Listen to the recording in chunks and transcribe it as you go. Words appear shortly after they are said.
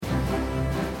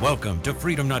Welcome to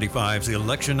Freedom 95's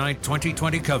Election Night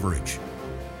 2020 coverage.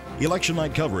 Election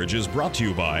Night coverage is brought to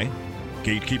you by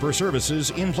Gatekeeper Services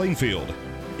in Plainfield,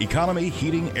 Economy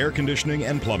Heating, Air Conditioning,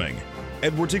 and Plumbing,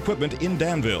 Edwards Equipment in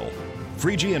Danville,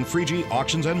 Freegee and Freegee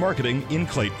Auctions and Marketing in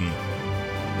Clayton.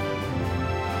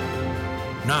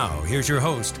 Now, here's your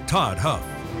host, Todd Huff.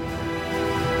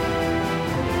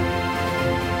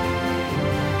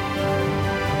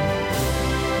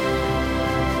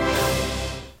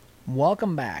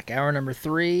 Welcome back. Hour number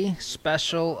 3,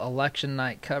 special election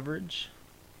night coverage.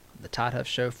 The Todd Huff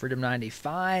Show, Freedom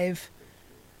 95.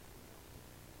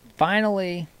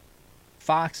 Finally,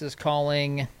 Fox is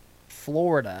calling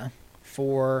Florida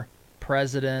for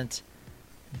President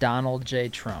Donald J.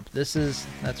 Trump. That's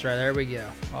right, there we go.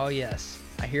 Oh, yes.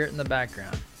 I hear it in the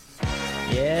background.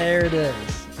 There it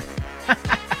is.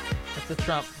 That's the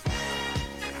Trump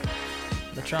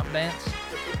dance.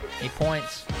 He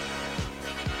points.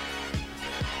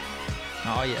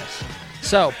 Oh, yes.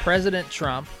 So, President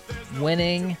Trump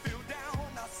winning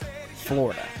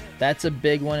Florida. That's a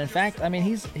big one. In fact, I mean,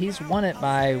 he's won it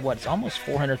by, it's almost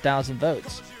 400,000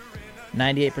 votes.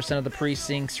 98% of the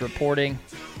precincts reporting.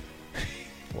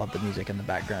 Love the music in the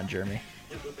background, Jeremy.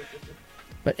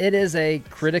 But it is a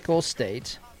critical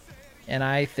state, and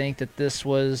I think that this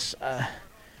was,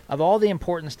 of all the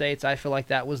important states, I feel like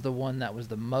that was the one that was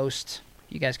the most.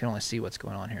 You guys can only see what's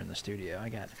going on here in the studio. I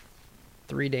got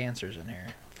 3 dancers in here.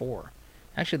 4.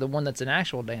 Actually, the one that's an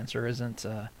actual dancer isn't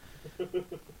dancing.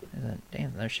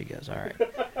 There she goes. All right.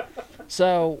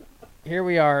 So here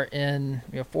we are in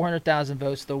 400,000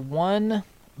 votes. The one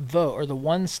vote, or the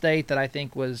one state that I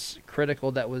think was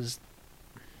critical, that was,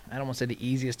 I don't want to say the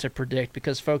easiest to predict,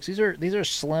 because folks, these are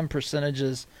slim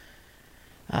percentages.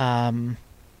 But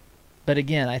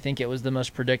again, I think it was the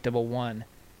most predictable one.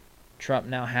 Trump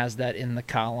now has that in the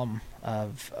column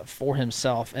for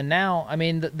himself. And now, I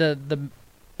mean, the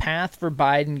path for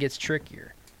Biden gets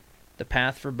trickier. The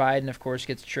path for Biden, of course,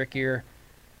 gets trickier.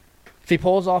 If he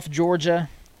pulls off Georgia,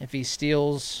 if he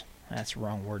steals, that's the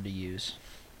wrong word to use,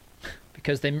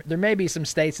 because there may be some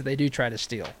states that they do try to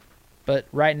steal. But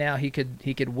right now, he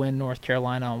could win North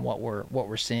Carolina on what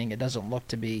we're seeing. It doesn't look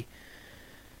to be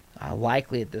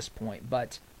likely at this point.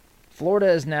 But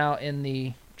Florida is now in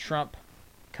the Trump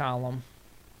column,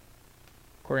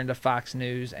 according to Fox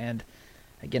News, and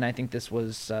again, I think this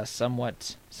was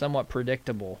somewhat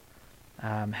predictable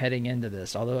heading into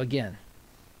this. Although, again,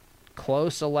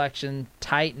 close election,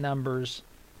 tight numbers,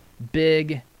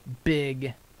 big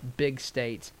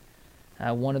states.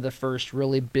 One of the first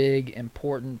really big,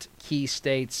 important, key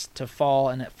states to fall,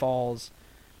 and it falls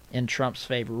in Trump's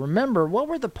favor. Remember, what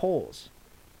were the polls?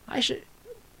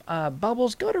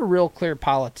 Bubbles, go to Real Clear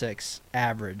Politics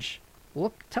average.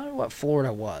 Look, tell me what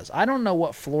Florida was. I don't know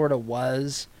what Florida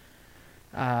was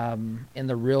in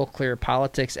the Real Clear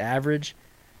Politics average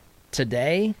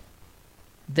today.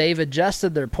 They've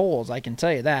adjusted their polls, I can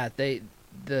tell you that.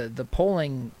 The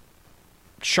polling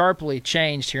sharply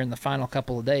changed here in the final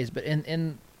couple of days. But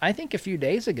in I think a few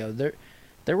days ago,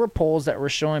 there were polls that were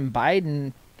showing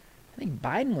Biden. I think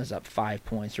Biden was up 5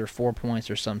 points or 4 points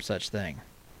or some such thing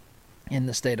in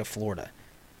the state of Florida.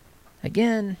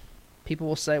 Again, people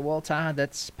will say, well, Todd,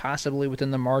 that's possibly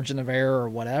within the margin of error or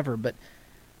whatever, but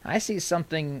I see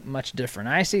something much different.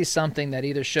 I see something that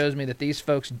either shows me that these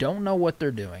folks don't know what they're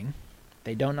doing,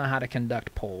 they don't know how to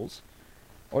conduct polls,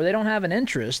 or they don't have an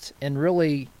interest in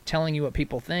really telling you what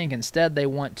people think. Instead, they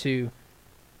want to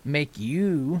make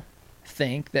you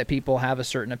think that people have a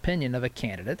certain opinion of a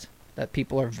candidate, that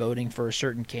people are voting for a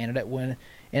certain candidate, when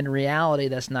in reality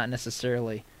that's not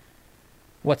necessarily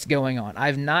what's going on.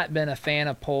 I've not been a fan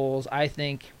of polls. I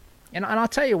think, and I'll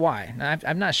tell you why.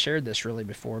 I've not shared this really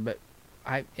before, but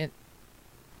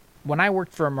when I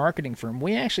worked for a marketing firm,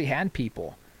 we actually had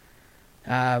people.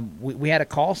 We had a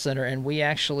call center, and we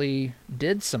actually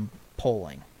did some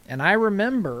polling. And I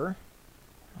remember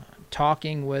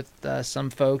talking with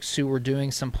some folks who were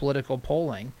doing some political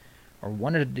polling, or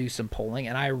wanted to do some polling,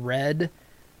 and I read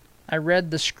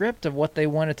the script of what they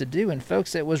wanted to do, and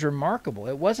folks, it was remarkable.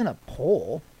 It wasn't a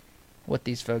poll, what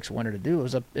these folks wanted to do.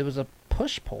 It was a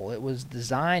push poll. It was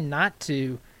designed not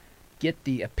to get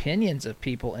the opinions of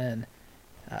people in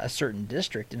a certain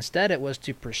district. Instead, it was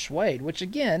to persuade, which,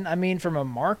 again, I mean, from a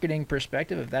marketing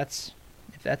perspective, if that's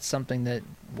something that,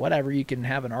 whatever, you can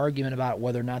have an argument about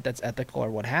whether or not that's ethical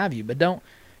or what have you, but don't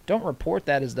report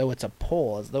that as though it's a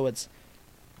poll, as though it's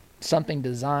something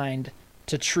designed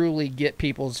to truly get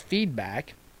people's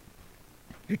feedback.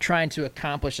 You're trying to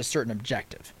accomplish a certain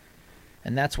objective.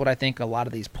 And that's what I think a lot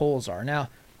of these polls are. Now,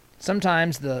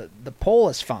 sometimes the poll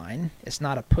is fine. It's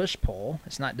not a push poll.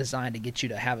 It's not designed to get you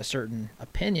to have a certain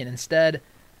opinion. Instead,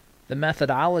 the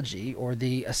methodology or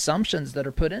the assumptions that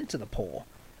are put into the poll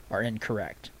are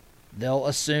incorrect. They'll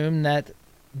assume that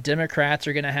Democrats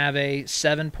are going to have a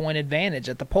 7-point advantage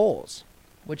at the polls,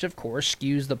 which of course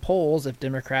skews the polls if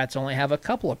Democrats only have a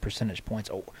couple of percentage points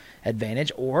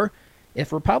advantage, or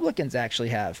if Republicans actually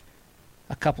have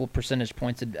a couple of percentage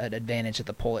points advantage at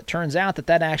the poll. It turns out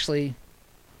that actually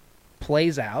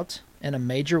plays out in a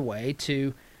major way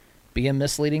to be a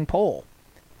misleading poll.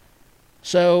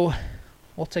 So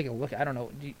we'll take a look. I don't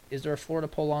know. Is there a Florida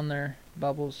poll on there,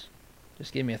 Bubbles?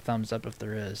 Just give me a thumbs up if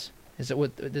there is. Does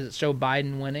it show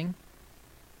Biden winning?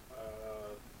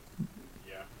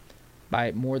 Yeah.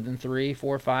 By more than 3,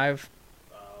 4, 5?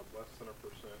 Less than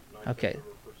 1%. Okay.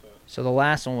 So the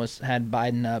last one had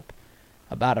Biden up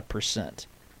about 1%.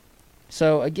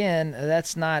 So again,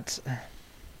 that's not.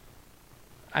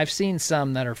 I've seen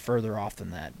some that are further off than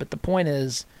that, but the point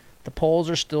is, the polls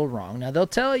are still wrong. Now they'll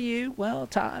tell you, well,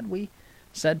 Todd, we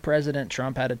said President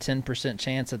Trump had a 10%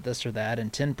 chance at this or that,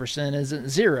 and 10% isn't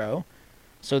zero.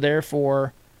 So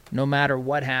therefore, no matter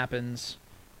what happens,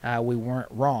 we weren't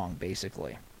wrong,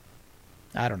 basically.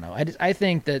 I don't know. I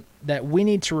think that we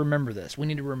need to remember this. We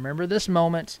need to remember this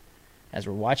moment as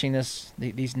we're watching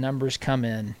these numbers come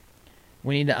in.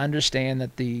 We need to understand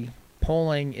that the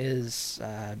polling is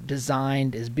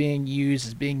designed, is being used,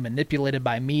 is being manipulated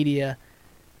by media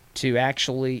to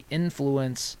actually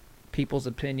influence people's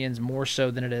opinions more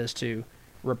so than it is to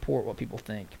report what people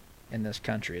think in this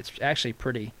country. It's actually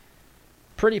pretty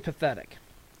pathetic.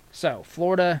 So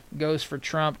Florida goes for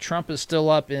Trump. Trump is still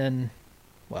up in,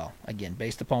 well, again,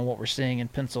 based upon what we're seeing in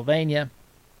Pennsylvania.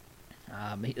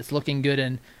 It's looking good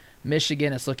in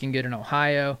Michigan. It's looking good in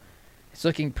Ohio. It's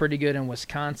looking pretty good in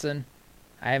Wisconsin.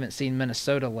 I haven't seen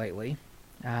Minnesota lately.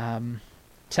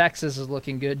 Texas is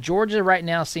looking good. Georgia right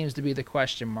now seems to be the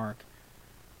question mark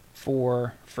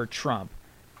for Trump.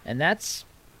 And that's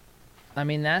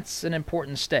an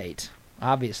important state,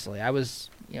 obviously. I was,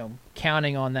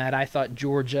 counting on that. I thought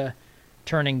Georgia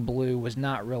turning blue was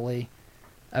not really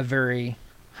a very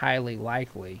highly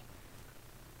likely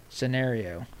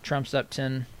scenario. Trump's up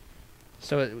 10.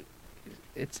 So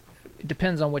it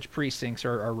depends on which precincts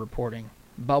are reporting.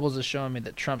 Bubbles is showing me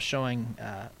that Trump's showing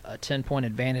a 10-point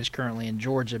advantage currently in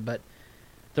Georgia, but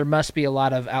there must be a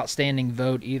lot of outstanding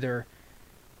vote either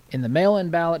in the mail-in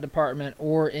ballot department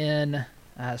or in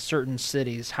certain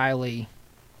cities, highly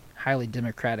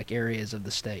Democratic areas of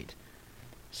the state.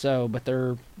 So, but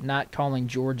they're not calling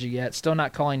Georgia yet. Still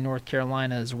not calling North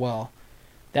Carolina as well.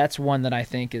 That's one that I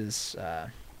think is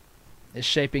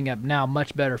shaping up now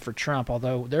much better for Trump.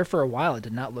 Although there for a while it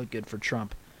did not look good for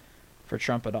Trump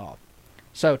at all.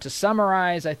 So to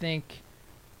summarize, I think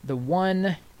the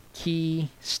one key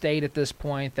state at this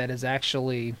point that has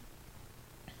actually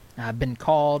been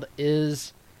called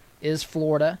is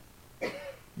Florida.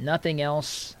 Nothing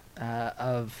else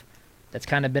that's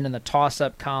kind of been in the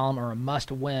toss-up column or a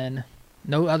must-win.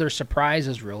 No other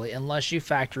surprises, really, unless you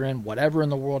factor in whatever in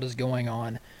the world is going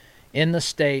on in the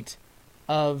state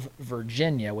of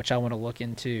Virginia, which I want to look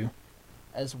into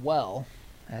as well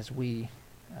as we...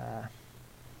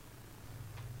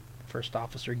 First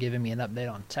officer giving me an update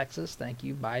on Texas. Thank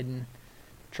you. Biden.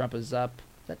 Trump is up.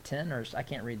 Is that 10 or I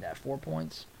can't read that. 4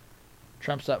 points.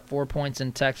 Trump's up 4 points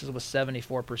in Texas with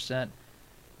 74%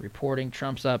 reporting.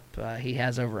 Trump's up. He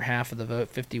has over half of the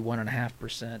vote,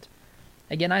 51.5%.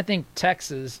 Again, I think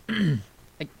Texas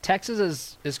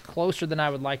is closer than I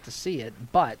would like to see it,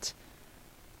 but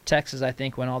Texas, I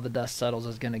think, when all the dust settles,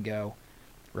 is going to go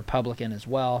Republican as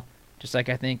well. Just like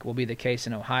I think will be the case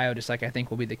in Ohio, just like I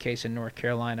think will be the case in North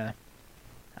Carolina.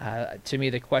 To me,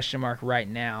 the question mark right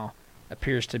now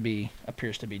appears to be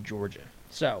Georgia.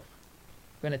 So,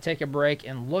 I'm going to take a break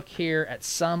and look here at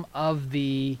some of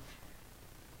the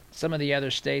other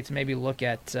states. Maybe look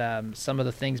at some of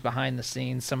the things behind the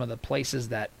scenes, some of the places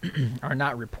that are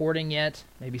not reporting yet.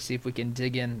 Maybe see if we can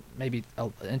dig in, maybe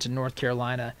into North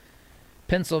Carolina,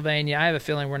 Pennsylvania. I have a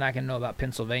feeling we're not going to know about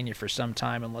Pennsylvania for some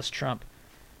time unless Trump.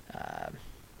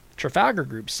 Trafalgar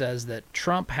Group says that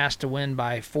Trump has to win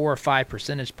by 4 or 5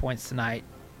 percentage points tonight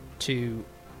to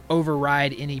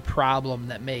override any problem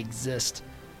that may exist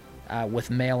with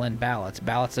mail-in ballots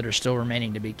that are still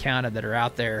remaining to be counted that are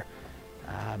out there.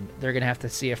 They're going to have to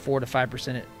see a 4 to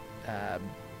 5%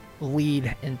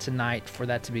 lead in tonight for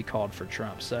that to be called for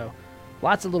Trump. So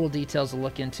lots of little details to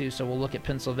look into. So we'll look at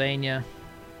Pennsylvania,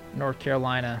 North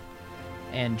Carolina,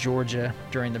 and Georgia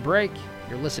during the break.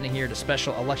 You're listening here to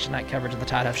special election night coverage of the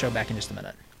Todd Huff Show. Back in just a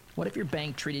minute. What if your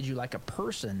bank treated you like a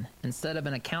person instead of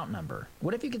an account number?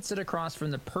 What if you could sit across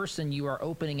from the person you are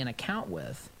opening an account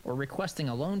with or requesting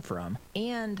a loan from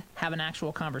and have an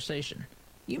actual conversation?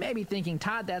 You may be thinking,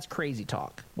 Todd, that's crazy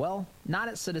talk. Well, not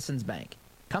at Citizens Bank.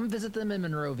 Come visit them in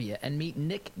Monrovia and meet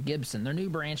Nick Gibson, their new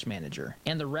branch manager,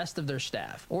 and the rest of their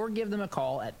staff, or give them a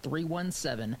call at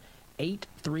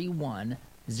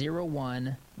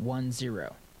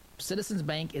 317-831-0110. Citizens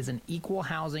Bank is an equal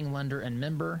housing lender and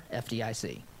member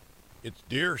FDIC. It's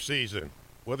deer season.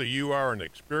 Whether you are an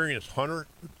experienced hunter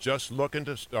or just looking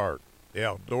to start, the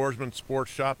Outdoorsman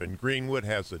Sports Shop in Greenwood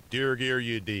has the deer gear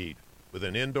you need. With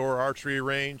an indoor archery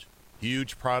range,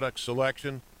 huge product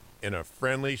selection, and a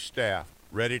friendly staff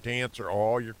ready to answer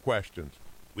all your questions.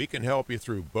 We can help you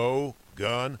through bow,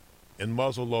 gun, and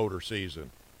muzzleloader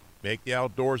season. Make the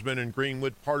Outdoorsman in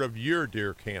Greenwood part of your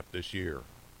deer camp this year.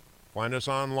 Find us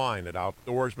online at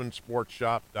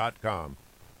outdoorsmansportshop.com.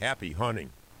 Happy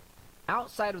hunting.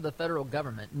 Outside of the federal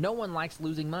government, no one likes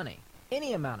losing money.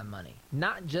 Any amount of money,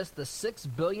 not just the $6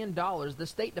 billion the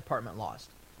State Department lost.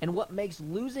 And what makes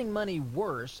losing money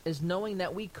worse is knowing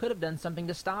that we could have done something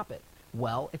to stop it.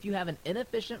 Well, if you have an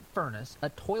inefficient furnace, a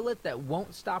toilet that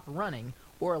won't stop running,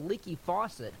 or a leaky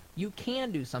faucet, you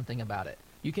can do something about it.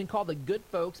 You can call the good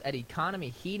folks at Economy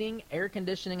Heating, Air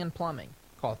Conditioning, and Plumbing.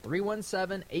 Call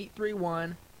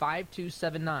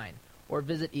 317-831-5279 or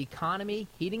visit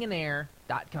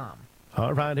economyheatingandair.com.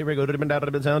 All right, here we go.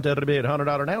 $100 down,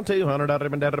 $100 down, $200 down,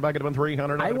 back at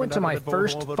 $300. I went to my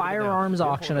first firearms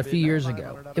auction a few years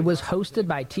ago. It was hosted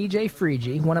by TJ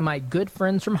Freege, one of my good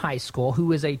friends from high school,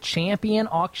 who is a champion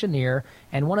auctioneer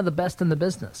and one of the best in the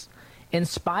business. In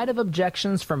spite of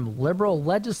objections from liberal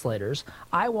legislators,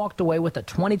 I walked away with a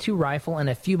 .22 rifle and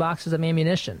a few boxes of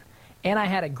ammunition. And I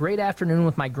had a great afternoon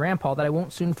with my grandpa that I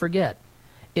won't soon forget.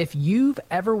 If you've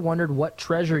ever wondered what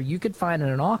treasure you could find in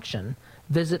an auction,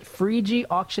 visit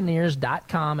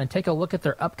FreegeAuctioneers.com and take a look at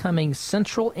their upcoming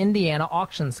Central Indiana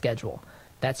auction schedule.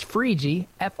 That's Freege,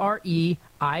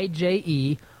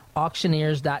 F-R-E-I-J-E,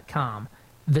 auctioneers.com.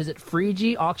 Visit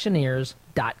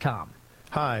FreegeAuctioneers.com.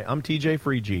 Hi, I'm TJ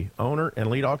Freege, owner and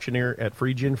lead auctioneer at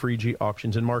Freege & Freege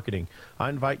Auctions and Marketing. I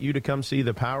invite you to come see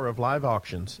the power of live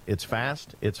auctions. It's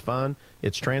fast, it's fun,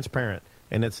 it's transparent,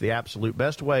 and it's the absolute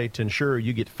best way to ensure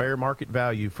you get fair market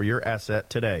value for your asset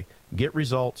today. Get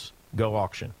results. Go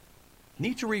auction.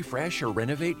 Need to refresh or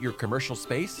renovate your commercial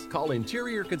space? Call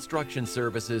Interior Construction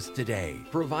Services today.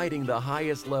 Providing the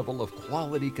highest level of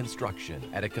quality construction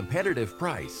at a competitive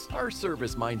price, our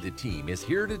service-minded team is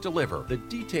here to deliver the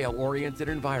detail-oriented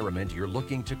environment you're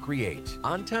looking to create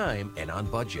on time and on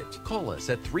budget. Call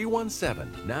us at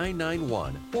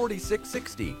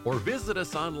 317-991-4660 or visit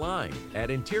us online at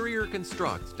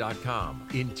interiorconstruct.com.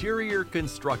 Interior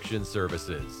Construction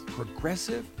Services.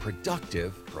 Progressive,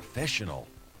 productive, professional.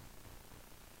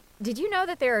 Did you know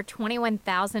that there are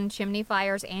 21,000 chimney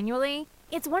fires annually?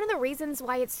 It's one of the reasons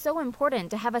why it's so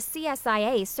important to have a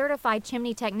CSIA certified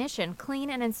chimney technician clean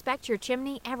and inspect your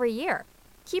chimney every year.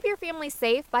 Keep your family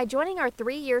safe by joining our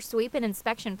 3-year sweep and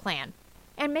inspection plan.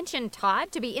 And mention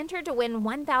Todd to be entered to win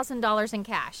 $1,000 in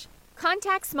cash.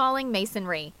 Contact Smalling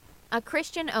Masonry, a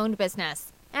Christian-owned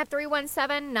business, at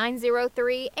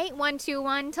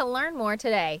 317-903-8121 to learn more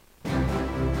today.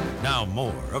 Now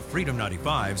more of Freedom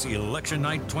 95's Election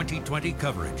Night 2020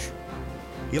 coverage.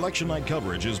 Election night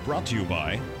coverage is brought to you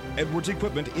by Edwards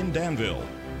Equipment in Danville.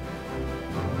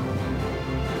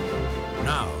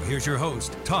 Now, here's your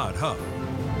host, Todd Huff.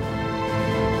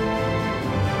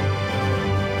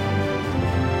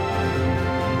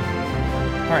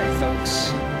 All right,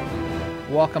 folks.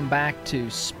 Welcome back to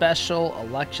special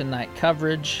election night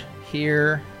coverage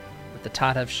here with the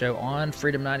Todd Huff Show on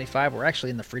Freedom 95. We're actually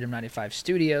in the Freedom 95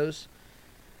 studios.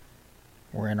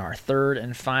 We're in our third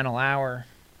and final hour,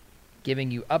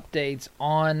 giving you updates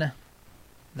on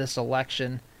this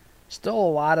election. Still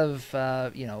a lot of,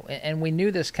 and we knew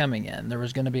this coming in. There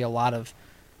was going to be a lot of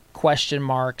question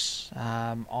marks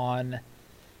on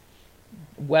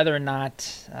whether or not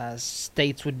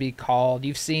states would be called.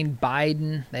 You've seen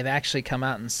Biden. They've actually come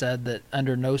out and said that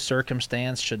under no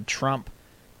circumstance should Trump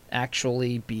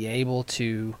actually be able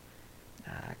to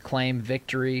claim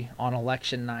victory on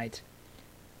election night.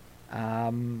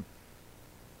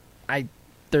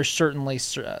 There's certainly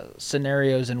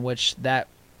scenarios in which that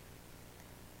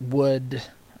would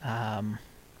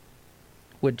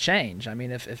change. I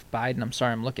mean, if Biden,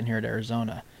 I'm looking here at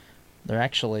Arizona, they're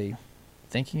actually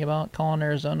thinking about calling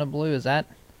Arizona blue. Is that?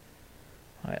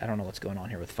 I don't know what's going on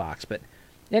here with Fox, but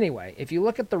anyway, if you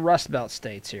look at the Rust Belt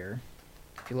states here,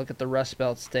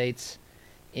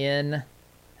 in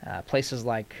places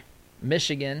like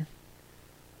Michigan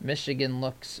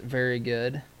looks very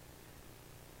good.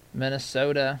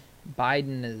 Minnesota,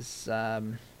 Biden is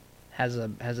has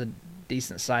a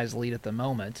decent sized lead at the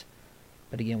moment.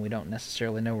 But again, we don't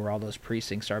necessarily know where all those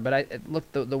precincts are. But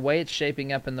look, the way it's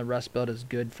shaping up in the Rust Belt is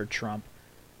good for Trump.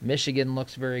 Michigan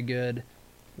looks very good.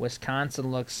 Wisconsin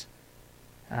looks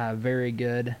very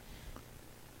good.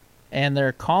 And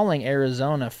they're calling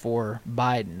Arizona for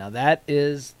Biden. Now, that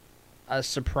is a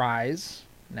surprise.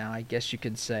 Now, I guess you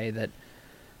could say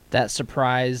that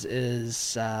surprise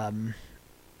is... a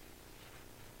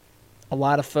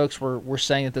lot of folks were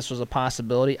saying that this was a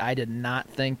possibility. I did not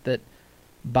think that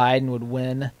Biden would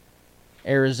win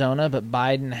Arizona, but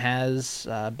Biden has,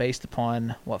 based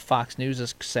upon what Fox News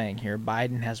is saying here,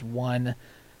 Biden has won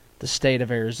the state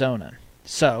of Arizona.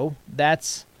 So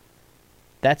that's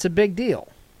a big deal.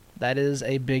 That is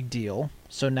a big deal.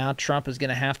 So now Trump is going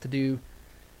to have to do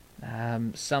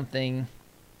something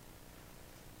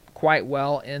quite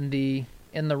well in the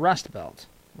Rust Belt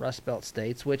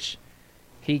states, which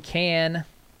he can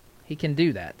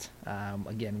do that.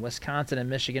 Again, Wisconsin and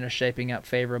Michigan are shaping up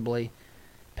favorably.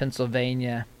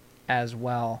 Pennsylvania as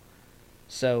well.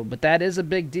 So, but that is a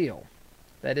big deal.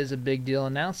 That is a big deal.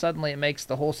 And now suddenly it makes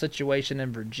the whole situation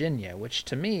in Virginia, which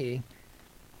to me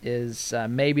is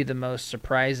maybe the most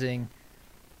surprising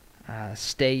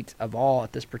state of all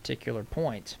at this particular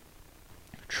point.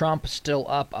 Trump still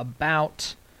up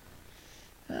about,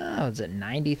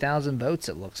 90,000 votes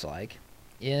it looks like,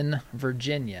 in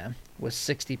Virginia, with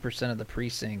 60% of the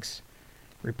precincts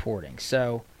reporting.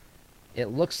 So it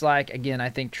looks like, again, I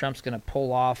think Trump's going to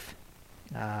pull off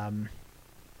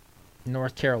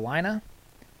North Carolina.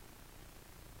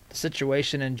 The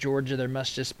situation in Georgia, there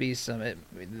must just be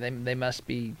they must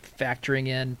be factoring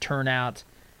in turnout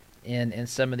in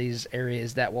some of these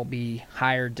areas that will be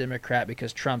higher Democrat,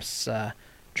 because Trump's up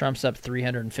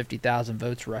 350,000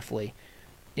 votes roughly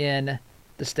in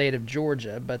the state of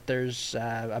Georgia, but there's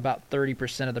about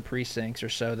 30% of the precincts or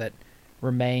so that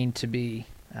remain to be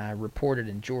reported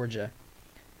in Georgia.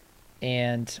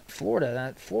 And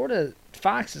Florida,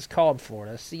 Fox is called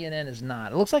Florida. CNN is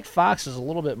not. It looks like Fox is a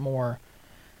little bit more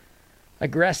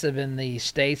aggressive in the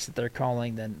states that they're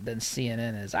calling than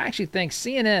CNN is. I actually think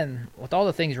CNN, with all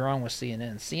the things wrong with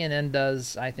CNN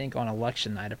does, I think, on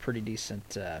election night a pretty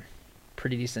decent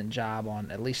job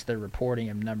on at least their reporting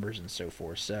of numbers and so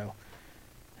forth. So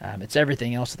it's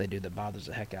everything else that they do that bothers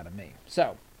the heck out of me.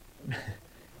 So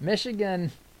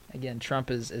Michigan, again, Trump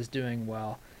is doing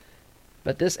well.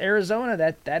 But this Arizona,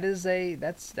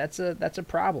 that's a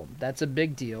problem. That's a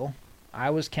big deal.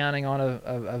 I was counting on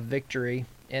a victory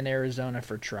in Arizona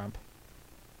for Trump.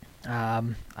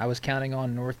 I was counting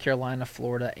on North Carolina,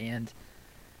 Florida, and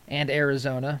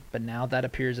Arizona, but now that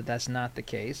appears that that's not the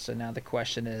case. So now the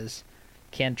question is,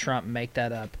 can Trump make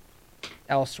that up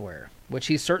elsewhere? Which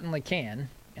he certainly can.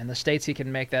 And the states he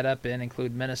can make that up in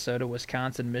include Minnesota,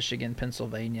 Wisconsin, Michigan,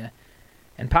 Pennsylvania,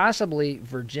 and possibly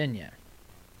Virginia.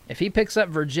 If he picks up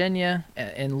Virginia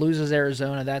and loses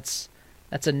Arizona, that's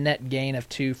a net gain of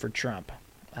 2 for Trump.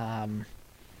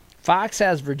 Fox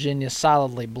has Virginia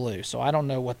solidly blue, so I don't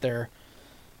know what they're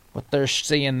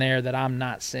seeing there that I'm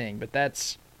not seeing. But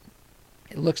it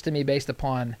looks to me, based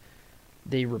upon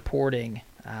the reporting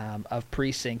of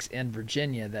precincts in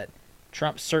Virginia, that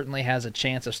Trump certainly has a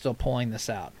chance of still pulling this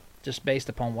out. Just based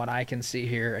upon what I can see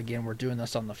here. Again, we're doing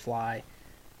this on the fly,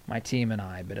 my team and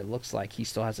I, but it looks like he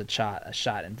still has a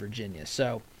shot in Virginia.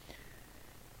 So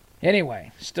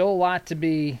anyway, still a lot to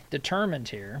be determined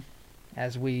here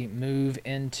as we move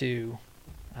into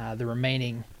the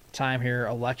remaining time here,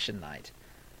 election night.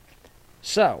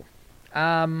 So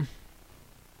there's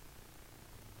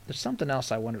something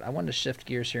else I wanted to shift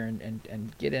gears here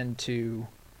and get into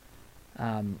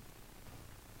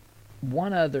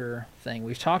one other thing.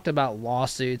 We've talked about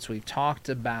lawsuits. We've talked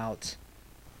about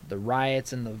the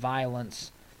riots and the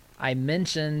violence. I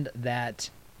mentioned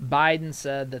that Biden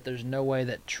said that there's no way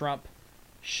that Trump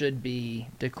should be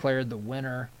declared the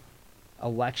winner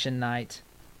election night.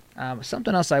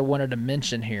 Something else I wanted to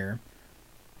mention here.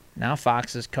 Now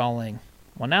Fox is calling.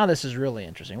 Well, now this is really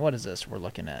interesting. What is this we're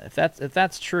looking at? If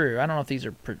that's true, I don't know if these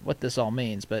are what this all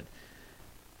means, but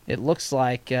it looks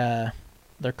like they're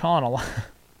calling a lot.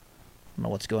 I don't know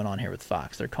what's going on here with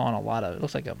Fox. They're calling a lot of. It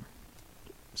looks like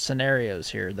scenarios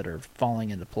here that are falling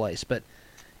into place. But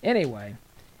anyway,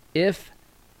 if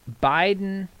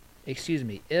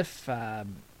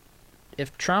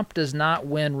Trump does not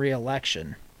win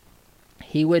re-election,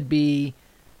 he would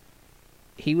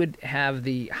have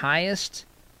the highest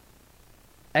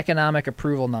economic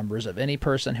approval numbers of any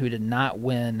person who did not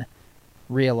win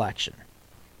re-election.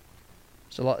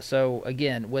 So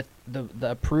again, with the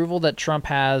approval that Trump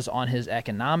has on his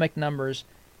economic numbers,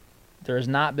 there has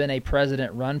not been a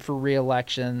president run for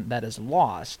re-election that is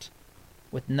lost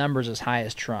with numbers as high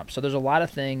as Trump. So there's a lot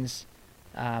of things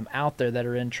out there that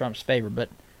are in Trump's favor. But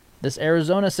this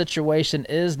Arizona situation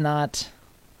is not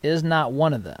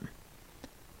one of them.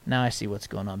 Now I see what's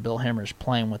going on. Bill Hemmer's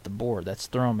playing with the board. That's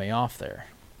throwing me off there.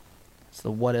 It's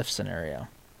the what-if scenario. I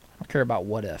don't care about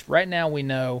what if. Right now we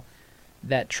know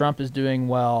that Trump is doing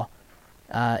well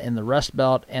in the Rust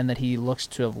Belt and that he looks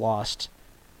to have lost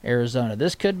Arizona.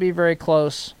 This could be very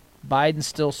close. Biden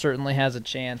still certainly has a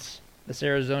chance. This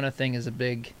Arizona thing is a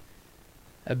big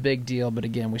deal, but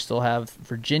again, we still have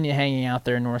Virginia hanging out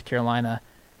there in North Carolina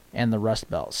and the Rust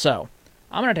Belt. So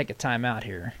I'm going to take a timeout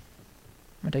here.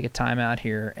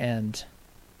 And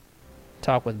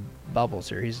talk with Bubbles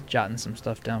here. He's jotting some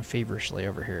stuff down feverishly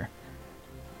over here.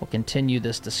 We'll continue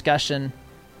this discussion.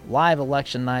 Live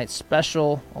election night,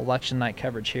 special election night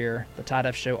coverage here. The Todd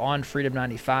F. Show on Freedom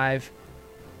 95.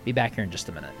 Be back here in just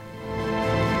a minute.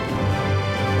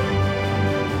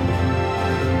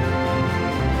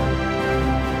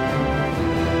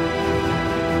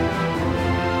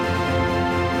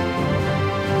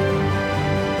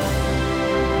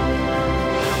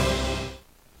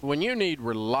 When you need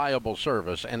reliable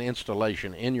service and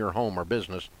installation in your home or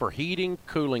business for heating,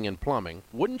 cooling, and plumbing,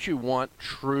 wouldn't you want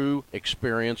true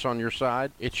experience on your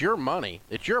side? It's your money.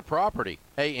 It's your property.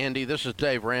 Hey, Indy, this is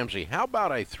Dave Ramsey. How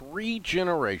about a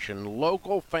 3-generation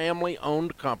local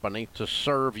family-owned company to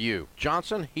serve you?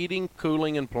 Johnson Heating,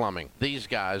 Cooling, and Plumbing. These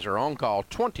guys are on call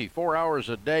 24 hours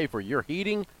a day for your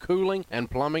heating, cooling, and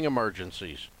plumbing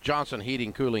emergencies. Johnson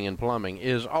Heating, Cooling, and Plumbing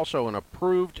is also an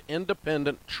approved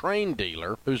independent train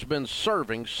dealer who's been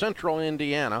serving Central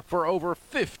Indiana for over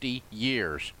 50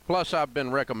 years. Plus, I've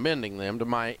been recommending them to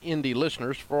my Indy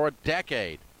listeners for a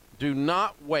decade. Do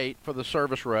not wait for the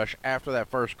service rush after that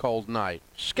first cold night.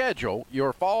 Schedule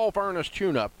your fall furnace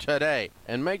tune-up today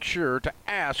and make sure to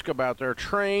ask about their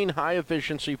Trane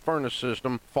high-efficiency furnace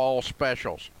system fall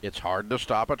specials. It's hard to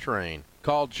stop a train.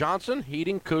 Call Johnson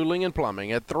Heating, Cooling, and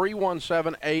Plumbing at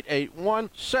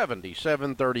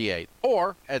 317-881-7738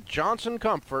 or at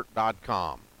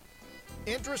johnsoncomfort.com.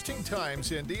 Interesting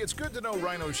times, Indy. It's good to know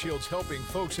Rhino Shield's helping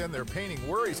folks end their painting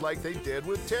worries like they did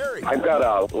with Terry. I've got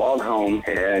a log home,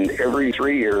 and every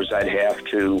 3 years I'd have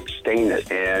to stain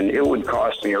it, and it would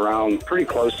cost me around pretty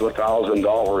close to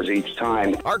 $1,000 each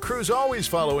time. Our crews always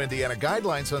follow Indiana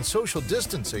guidelines on social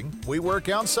distancing. We work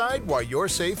outside while you're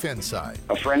safe inside.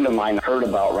 A friend of mine heard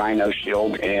about Rhino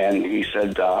Shield, and he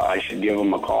said I should give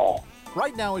him a call.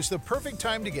 Right now is the perfect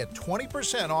time to get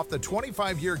 20% off the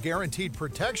 25-year guaranteed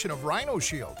protection of Rhino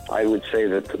Shield. I would say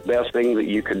that the best thing that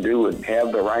you could do would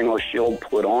have the Rhino Shield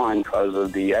put on because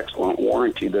of the excellent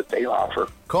warranty that they offer.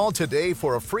 Call today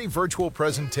for a free virtual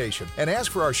presentation and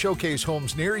ask for our showcase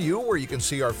homes near you where you can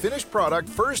see our finished product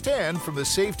firsthand from the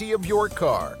safety of your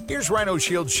car. Here's Rhino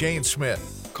Shield Shane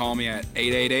Smith. Call me at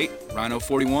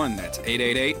 888-RHINO-41. That's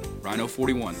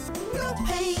 888-RHINO-41. No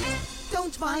paint,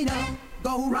 don't Rhino.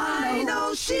 Go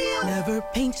Rhino Shield. Never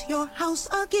paint your house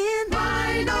again.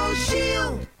 Rhino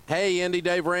Shield. Hey, Indy,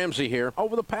 Dave Ramsey here.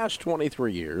 Over the past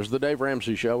 23 years, the Dave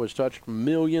Ramsey Show has touched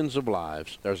millions of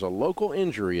lives. There's a local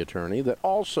injury attorney that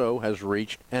also has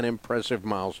reached an impressive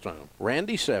milestone.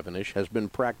 Randy Sevenish has been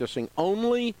practicing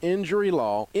only injury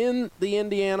law in the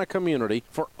Indiana community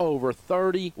for over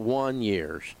 31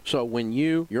 years. So when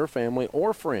you, your family,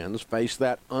 or friends face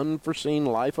that unforeseen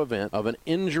life event of an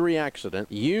injury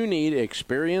accident, you need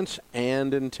experience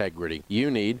and integrity. You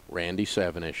need Randy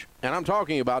Sevenish. And I'm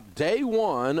talking about day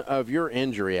one of your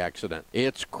injury accident.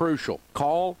 It's crucial.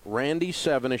 Call Randy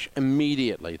Sevenish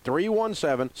immediately.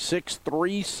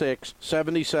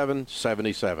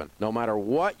 317-636-7777. No matter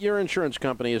what your insurance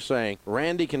company is saying,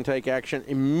 Randy can take action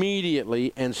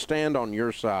immediately and stand on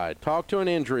your side. Talk to an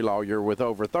injury lawyer with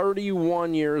over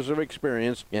 31 years of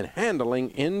experience in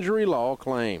handling injury law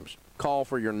claims. Call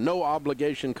for your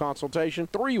no-obligation consultation,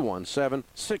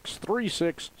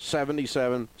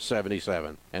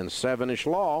 317-636-7777 and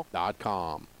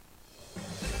SevenishLaw.com.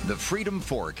 The Freedom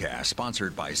Forecast,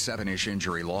 sponsored by Sevenish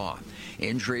Injury Law.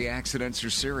 Injury accidents are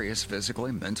serious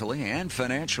physically, mentally, and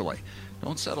financially.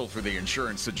 Don't settle for the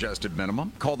insurance-suggested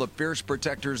minimum. Call the fierce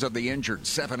protectors of the injured.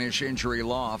 Sevenish Injury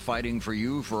Law, fighting for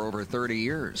you for over 30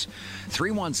 years.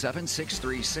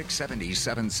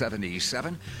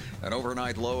 317-636-7777. An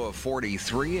overnight low of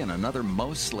 43 and another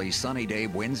mostly sunny day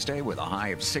Wednesday with a high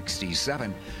of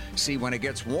 67. See when it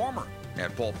gets warmer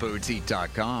at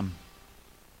WholeFoodsHeat.com.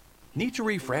 Need to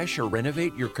refresh or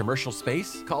renovate your commercial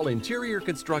space? Call Interior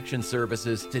Construction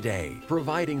Services today.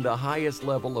 Providing the highest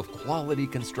level of quality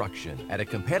construction at a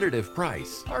competitive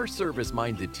price, our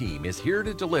service-minded team is here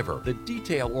to deliver the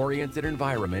detail-oriented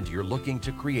environment you're looking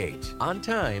to create on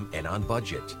time and on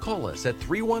budget. Call us at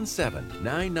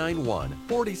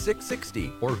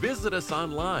 317-991-4660 or visit us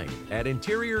online at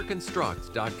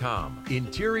interiorconstruct.com.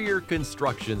 Interior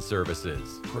Construction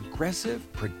Services.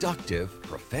 Progressive, productive,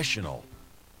 professional.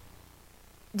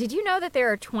 Did you know that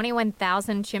there are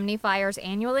 21,000 chimney fires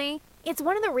annually? It's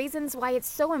one of the reasons why it's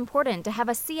so important to have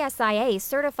a CSIA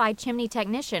certified chimney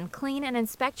technician clean and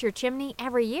inspect your chimney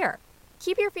every year.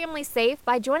 Keep your family safe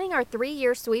by joining our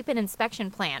 3-year sweep and inspection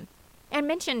plan. And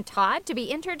mention Todd to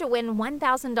be entered to win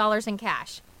 $1,000 in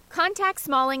cash. Contact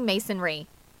Smalling Masonry,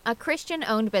 a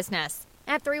Christian-owned business,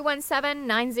 at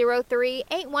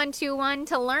 317-903-8121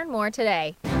 to learn more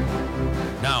today.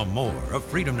 Now more of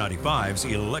Freedom 95's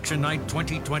Election Night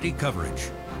 2020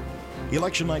 coverage.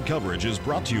 Election Night coverage is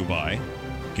brought to you by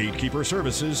Gatekeeper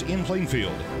Services in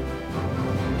Plainfield.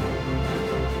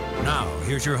 Now,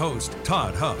 here's your host,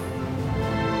 Todd Huff.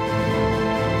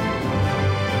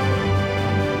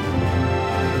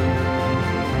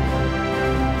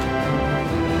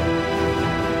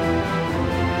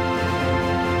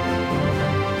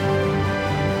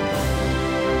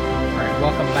 All right,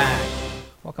 welcome back.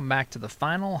 Welcome back to the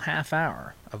final half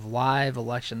hour of live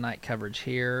election night coverage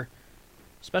here.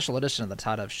 Special edition of the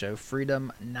Todd Huff Show,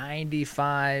 Freedom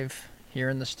 95 here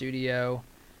in the studio.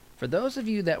 For those of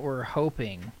you that were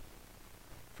hoping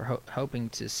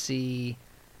to see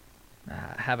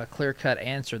have a clear-cut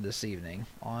answer this evening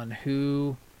on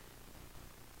who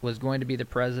was going to be the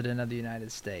president of the United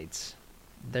States,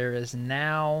 there is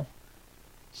now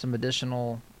some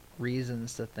additional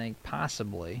reasons to think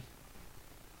possibly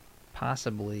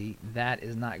that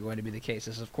is not going to be the case.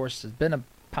 This, of course, has been a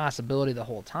possibility the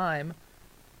whole time.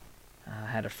 I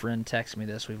had a friend text me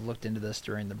this. We've looked into this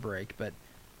during the break, but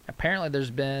apparently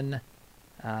there's been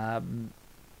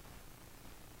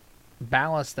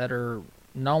ballots that are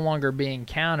no longer being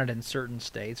counted in certain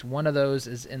states. One of those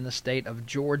is in the state of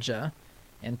Georgia.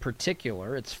 In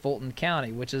particular, it's Fulton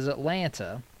County, which is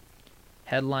Atlanta.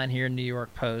 Headline here in New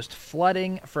York Post,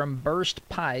 flooding from burst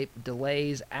pipe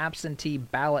delays absentee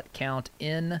ballot count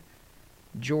in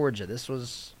Georgia. This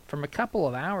was from a couple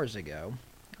of hours ago.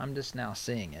 I'm just now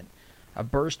seeing it. A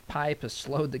burst pipe has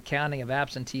slowed the counting of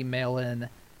absentee by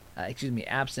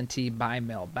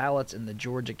mail ballots in the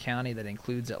Georgia county that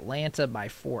includes Atlanta by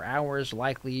 4 hours,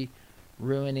 likely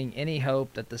ruining any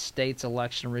hope that the state's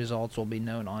election results will be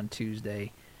known on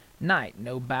Tuesday night.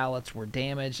 No ballots were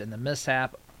damaged in the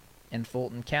mishap in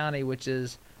Fulton County, which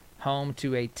is home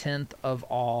to a tenth of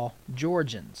all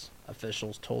Georgians,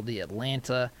 officials told the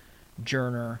Atlanta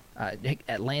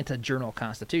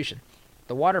Journal-Constitution.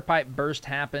 The water pipe burst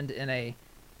happened in a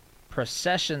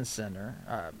procession center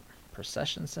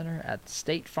at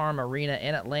State Farm Arena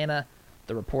in Atlanta.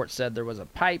 The report said there was a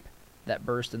pipe that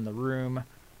burst in the room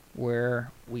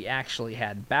where we actually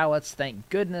had ballots. Thank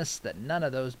goodness that none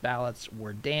of those ballots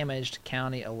were damaged,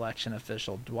 county election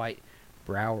official Dwight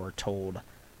Brower told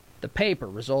the paper.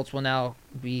 Results will now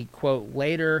be, quote,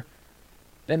 later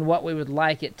than what we would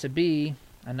like it to be,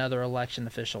 another election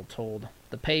official told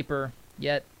the paper.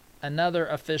 Yet another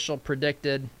official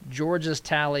predicted Georgia's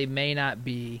tally may not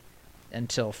be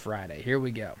until Friday. Here we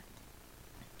go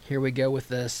with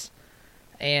this.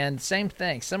 And same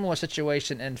thing, similar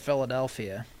situation in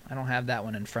Philadelphia. I don't have that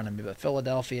one in front of me, but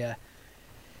Philadelphia,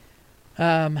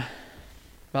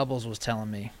 Bubbles was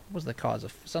telling me, what was the cause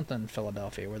of something in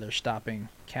Philadelphia where they're stopping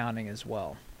counting as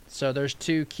well. So there's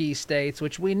two key states,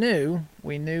 which we knew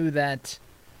that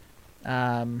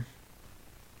that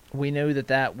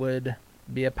would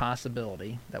be a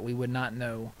possibility, that we would not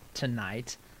know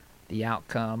tonight the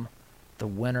outcome, the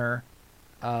winner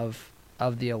of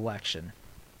the election.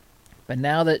 But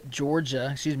now that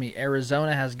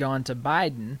Arizona has gone to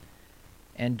Biden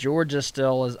and Georgia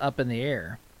still is up in the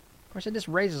air, of course, it just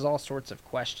raises all sorts of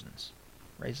questions.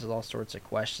 This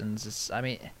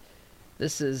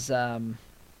is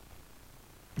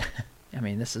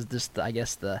just, I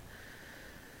guess, the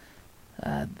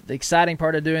exciting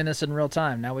part of doing this in real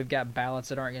time. Now we've got ballots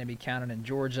that aren't going to be counted in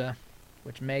Georgia,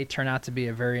 which may turn out to be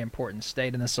a very important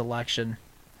state in this election.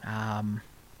 And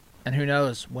who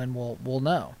knows when we'll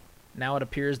know. Now it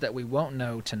appears that we won't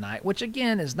know tonight, which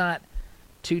again is not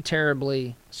too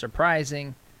terribly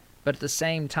surprising. But at the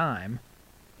same time,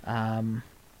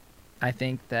 I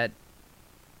think that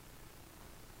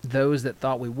those that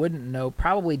thought we wouldn't know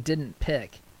probably didn't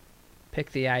pick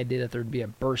the idea that there'd be a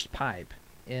burst pipe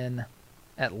in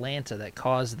Atlanta that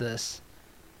caused this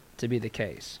to be the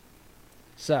case.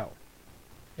 So,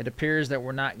 it appears that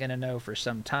we're not going to know for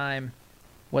some time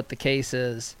what the case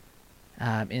is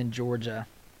in Georgia,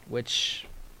 which,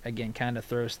 again, kind of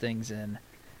throws things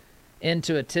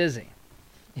into a tizzy.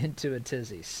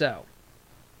 So,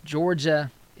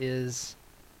 Georgia is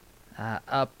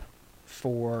up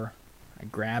for a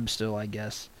grab still, I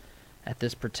guess, at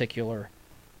this particular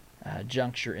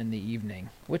juncture in the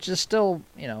evening, which is still,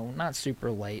 not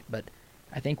super late, but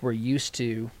I think we're used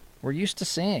to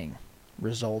seeing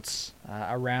results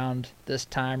around this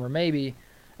time or maybe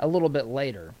a little bit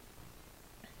later.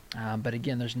 But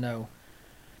again, there's no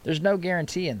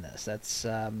guarantee in this. That's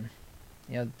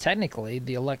technically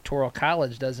the Electoral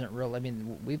College doesn't really. I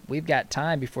mean, we've got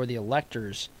time before the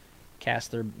electors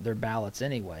cast their ballots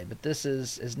anyway. But this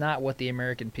is not what the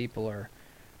American people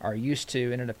are used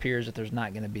to, and it appears that there's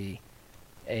not going to be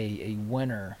a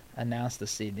winner announced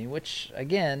this evening. Which,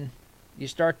 again, you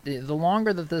start the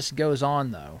longer that this goes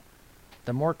on, though,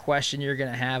 the more question you're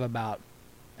going to have about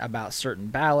certain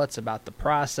ballots, about the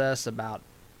process, about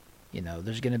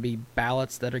there's going to be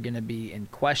ballots that are going to be in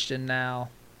question now.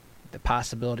 The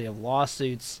possibility of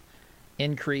lawsuits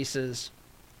increases.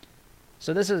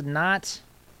 So this is not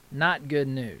good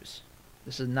news.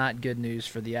 This is not good news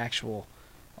for the actual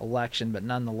election, but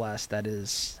nonetheless, that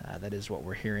is what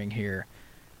we're hearing here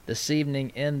this evening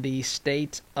in the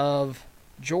state of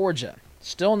Georgia.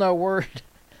 Still no word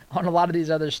on a lot of these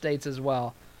other states as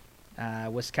well.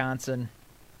 Wisconsin,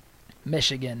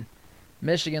 Michigan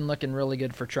looking really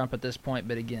good for Trump at this point,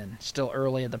 but again, still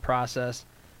early in the process.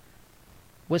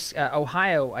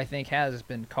 Ohio, I think, has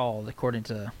been called, according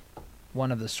to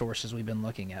one of the sources we've been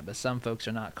looking at, but some folks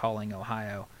are not calling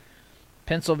Ohio.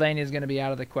 Pennsylvania is going to be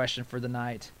out of the question for the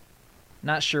night.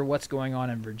 Not sure what's going on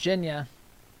in Virginia.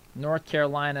 North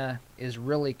Carolina is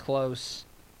really close,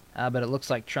 but it looks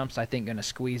like Trump's, I think, going to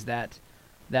squeeze that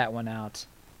one out.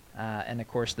 And, of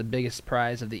course, the biggest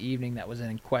prize of the evening that was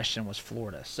in question was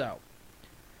Florida. So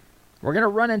we're going to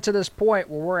run into this point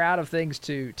where we're out of things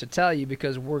to tell you,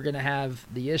 because we're going to have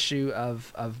the issue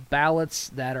of ballots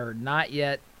that are not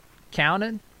yet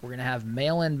counted. We're going to have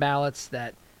mail-in ballots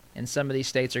that in some of these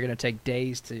states are going to take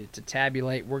days to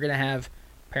tabulate. We're going to have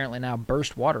apparently now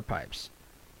burst water pipes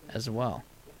as well.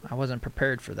 I wasn't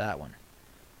prepared for that one.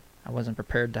 I wasn't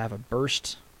prepared to have a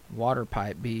burst water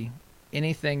pipe be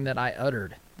anything that I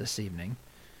uttered this evening.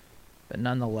 But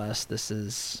nonetheless, this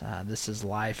is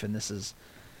life, and this is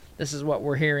what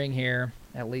we're hearing here,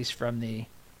 at least from the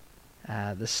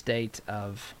state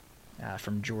of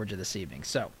from Georgia this evening.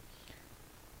 So,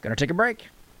 gonna take a break,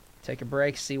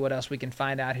 see what else we can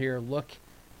find out here. Look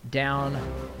down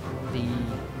the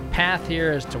path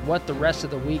here as to what the rest of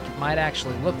the week might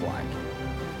actually look like,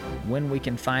 when we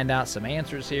can find out some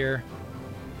answers here,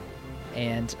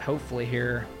 and hopefully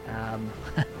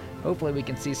hopefully we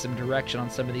can see some direction on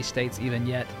some of these states even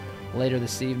yet later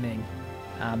this evening.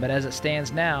 But as it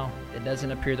stands now, it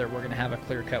doesn't appear that we're going to have a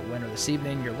clear-cut winner this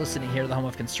evening. You're listening here to the home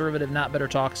of conservative, not bitter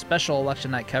talk, special election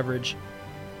night coverage.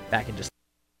 Back in just.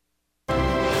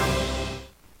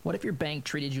 What if your bank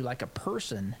treated you like a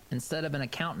person instead of an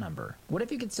account number? What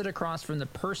if you could sit across from the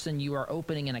person you are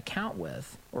opening an account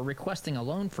with or requesting a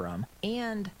loan from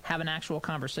and have an actual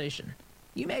conversation?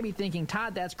 You may be thinking,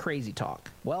 Todd, that's crazy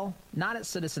talk. Well, not at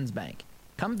Citizens Bank.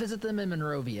 Come visit them in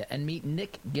Monrovia and meet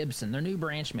Nick Gibson, their new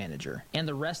branch manager, and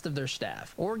the rest of their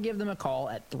staff. Or give them a call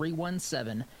at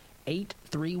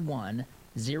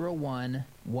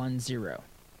 317-831-0110.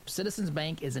 Citizens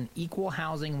Bank is an equal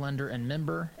housing lender and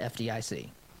member FDIC.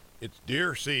 It's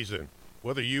deer season.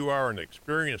 Whether you are an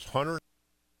experienced hunter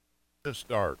to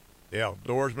start, the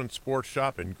Outdoorsman Sports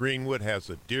Shop in Greenwood has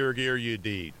the deer gear you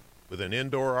need. With an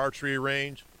indoor archery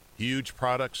range, huge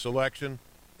product selection,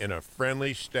 and a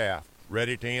friendly staff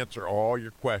ready to answer all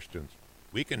your questions.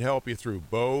 We can help you through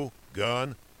bow,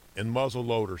 gun, and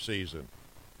muzzleloader season.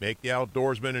 Make the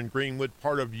Outdoorsman in Greenwood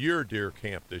part of your deer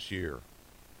camp this year.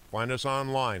 Find us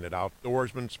online at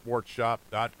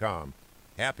outdoorsmansportshop.com.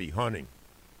 Happy hunting.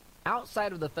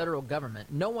 Outside of the federal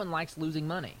government, no one likes losing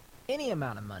money. Any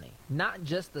amount of money, not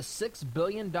just the $6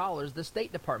 billion the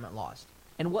State Department lost.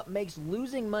 And what makes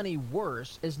losing money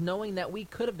worse is knowing that we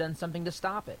could have done something to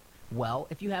stop it. Well,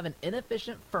 if you have an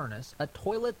inefficient furnace, a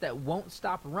toilet that won't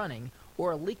stop running,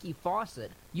 or a leaky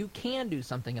faucet, you can do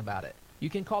something about it.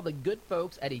 You can call the good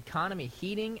folks at Economy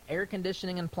Heating, Air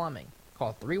Conditioning, and Plumbing.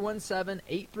 Call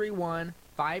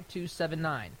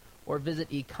 317-831-5279 or visit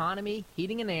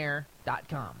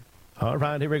economyheatingandair.com. All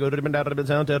right, here we go. $100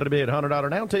 down to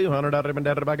 $100 down, $200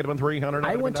 down to back at $300.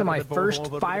 I went to my first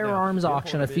firearms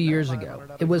auction a few years ago.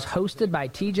 It was hosted by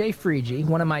TJ Freegee,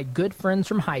 one of my good friends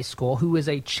from high school, who is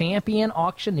a champion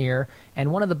auctioneer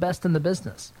and one of the best in the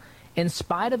business. In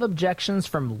spite of objections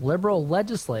from liberal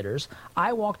legislators,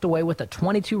 I walked away with a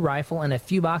 .22 rifle and a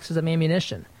few boxes of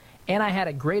ammunition. And I had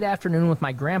a great afternoon with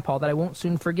my grandpa that I won't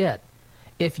soon forget.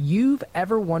 If you've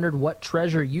ever wondered what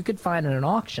treasure you could find in an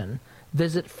auction,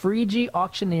 visit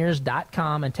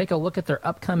FreegieAuctioneers.com and take a look at their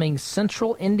upcoming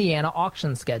Central Indiana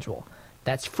auction schedule.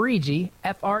 That's Freegie,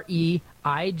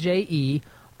 F-R-E-I-J-E,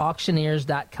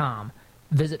 auctioneers.com.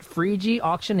 Visit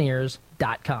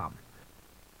FreegieAuctioneers.com.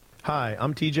 Hi,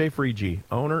 I'm TJ Freegee,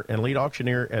 owner and lead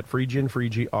auctioneer at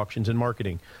Freegee Auctions and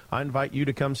Marketing. I invite you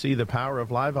to come see the power of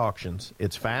live auctions.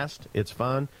 It's fast, it's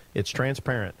fun, it's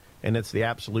transparent, and it's the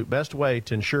absolute best way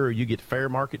to ensure you get fair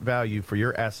market value for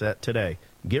your asset today.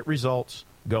 Get results,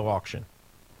 go auction.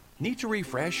 Need to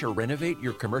refresh or renovate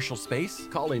your commercial space?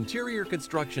 Call Interior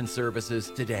Construction Services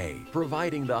today.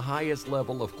 Providing the highest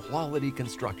level of quality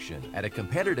construction at a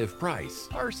competitive price,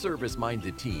 our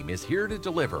service-minded team is here to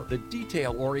deliver the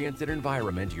detail-oriented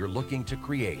environment you're looking to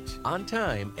create on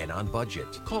time and on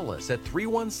budget. Call us at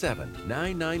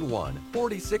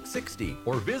 317-991-4660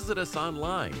 or visit us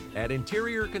online at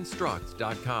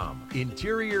interiorconstruct.com.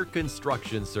 Interior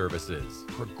Construction Services.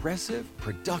 Progressive,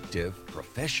 productive,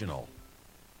 professional.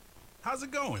 How's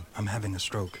it going? I'm having a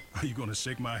stroke. Are you going to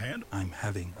shake my hand? I'm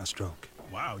having a stroke.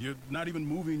 Wow, you're not even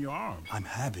moving your arm. I'm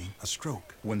having a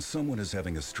stroke. When someone is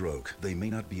having a stroke, they may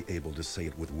not be able to say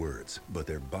it with words, but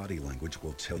their body language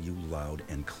will tell you loud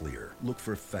and clear. Look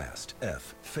for FAST.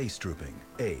 F, face drooping.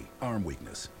 A, arm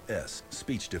weakness. S,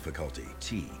 speech difficulty.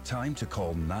 T, time to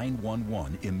call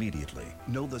 911 immediately.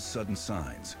 Know the sudden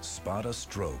signs. Spot a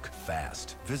stroke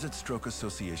fast. Visit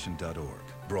strokeassociation.org.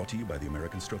 Brought to you by the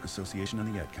American Stroke Association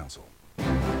and the Ad Council.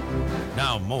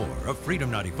 Now more of Freedom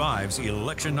 95's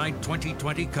Election Night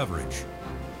 2020 coverage.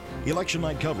 Election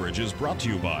Night coverage is brought to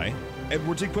you by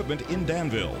Edwards Equipment in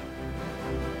Danville.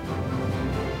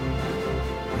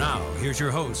 Now, here's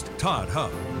your host, Todd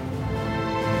Huff.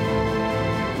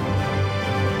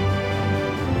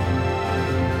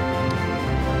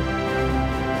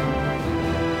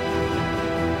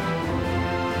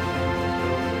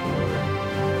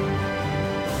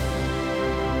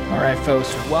 All right,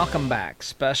 folks, welcome back.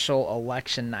 Special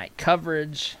election night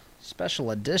coverage, special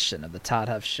edition of the Todd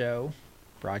Huff Show,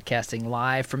 broadcasting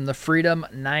live from the Freedom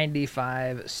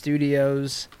 95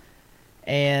 studios.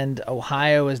 And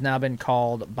Ohio has now been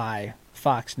called by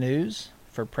Fox News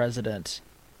for President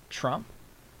Trump.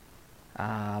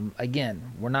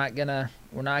 Again, we're not gonna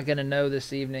know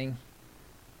this evening,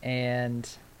 and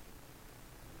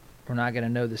we're not going to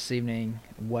know this evening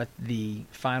what the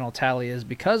final tally is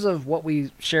because of what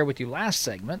we shared with you last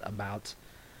segment about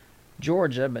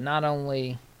Georgia. But not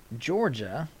only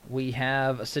Georgia, we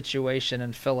have a situation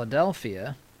in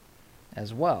Philadelphia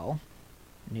as well.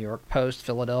 New York Post,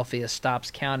 Philadelphia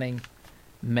stops counting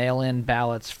mail-in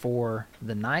ballots for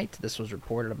the night. This was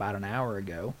reported about an hour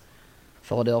ago.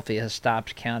 Philadelphia has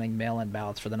stopped counting mail-in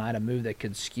ballots for the night, a move that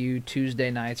could skew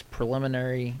Tuesday night's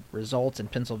preliminary results in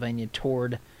Pennsylvania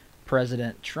toward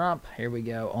President Trump. Here we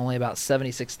go. Only about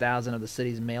 76,000 of the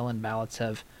city's mail-in ballots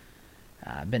have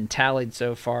been tallied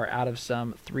so far out of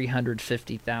some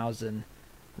 350,000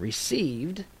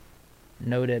 received,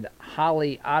 noted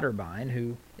Holly Otterbein,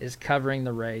 who is covering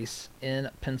the race in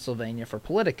Pennsylvania for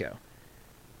Politico.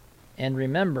 And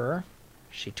remember,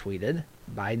 she tweeted,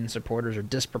 Biden supporters are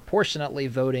disproportionately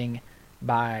voting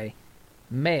by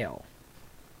mail.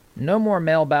 No more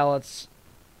mail ballots.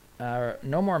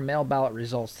 No more mail ballot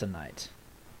results tonight.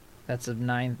 That's as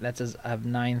of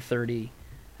 9:30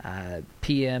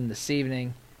 p.m. this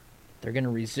evening. They're going to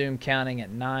resume counting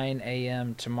at 9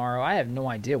 a.m. tomorrow. I have no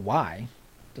idea why.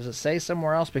 Does it say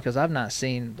somewhere else? Because I've not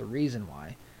seen the reason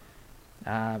why.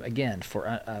 Again,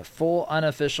 for full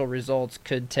unofficial results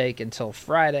could take until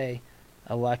Friday.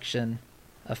 Election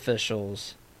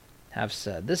officials have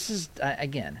said. This is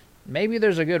again. Maybe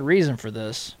there's a good reason for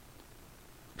this.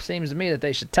 Seems to me that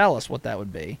they should tell us what that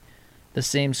would be. This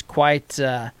seems quite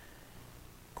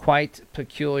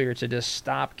peculiar to just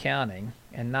stop counting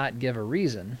and not give a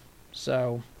reason.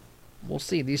 So we'll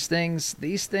see. These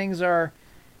things are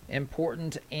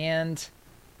important and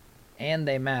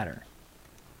they matter.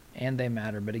 And they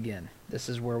matter. But again, this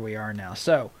is where we are now.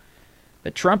 So,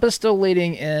 but Trump is still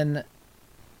leading in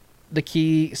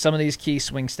some of these key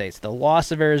swing states. The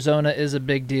loss of Arizona is a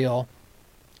big deal.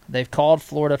 They've called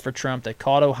Florida for Trump. They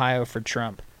called Ohio for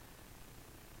Trump.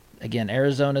 Again,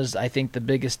 Arizona's, I think, the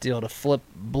biggest deal to flip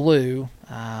blue.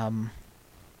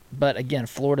 But again,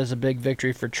 Florida's a big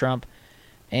victory for Trump.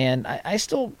 And I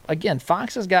still, again,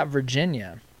 Fox has got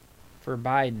Virginia for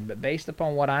Biden. But based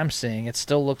upon what I'm seeing, it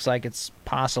still looks like it's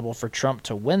possible for Trump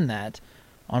to win that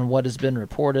on what has been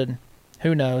reported.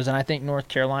 Who knows? And I think North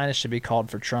Carolina should be called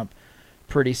for Trump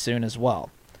pretty soon as well.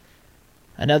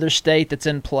 Another state that's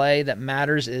in play that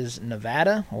matters is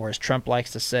Nevada, or as Trump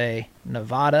likes to say,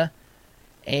 Nevada.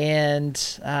 And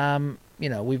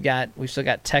we've still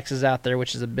got Texas out there,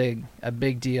 which is a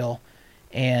big deal.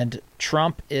 And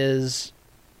Trump is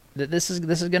this is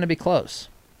going to be close.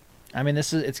 I mean,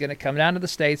 it's going to come down to the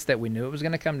states that we knew it was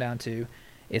going to come down to.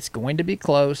 It's going to be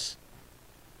close.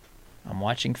 I'm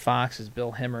watching Fox as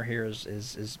Bill Hemmer here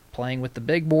is playing with the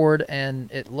big board,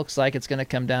 and it looks like it's going to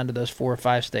come down to those 4 or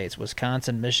 5 states: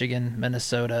 Wisconsin, Michigan,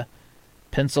 Minnesota,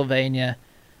 Pennsylvania,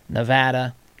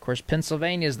 Nevada. Of course,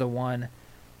 Pennsylvania is the one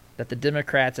that the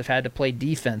Democrats have had to play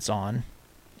defense on,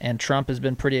 and Trump has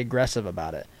been pretty aggressive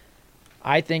about it.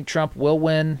 I think Trump will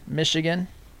win Michigan.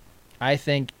 I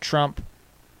think Trump...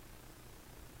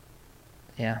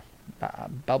 Yeah,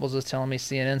 Bubbles is telling me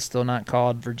CNN's still not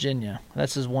called Virginia.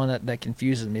 This is one that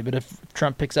confuses me. But if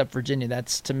Trump picks up Virginia,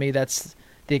 that's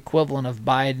the equivalent of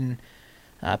Biden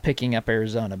picking up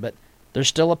Arizona. But there's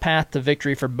still a path to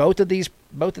victory for both of these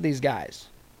guys,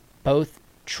 both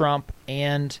Trump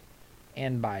and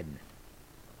Biden.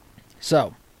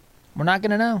 So we're not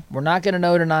going to know. We're not going to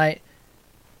know tonight.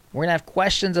 We're going to have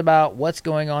questions about what's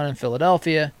going on in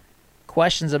Philadelphia,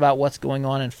 questions about what's going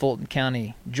on in Fulton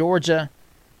County, Georgia.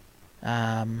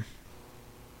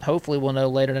 Hopefully we'll know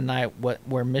later tonight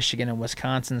where Michigan and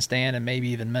Wisconsin stand, and maybe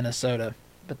even Minnesota.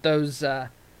 But those, other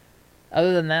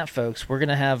than that, folks, we're going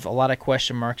to have a lot of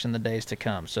question marks in the days to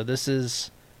come. So this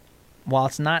is, while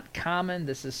it's not common,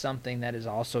 this is something that is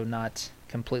also not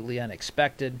completely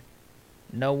unexpected.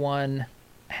 No one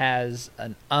has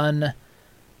an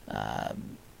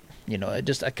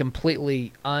just a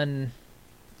completely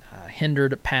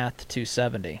unhindered path to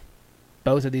 70.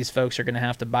 Both of these folks are going to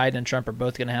have to, Biden and Trump are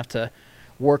both going to have to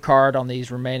work hard on these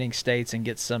remaining states and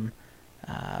get some,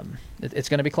 it's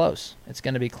going to be close. It's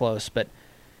going to be close. But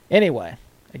anyway,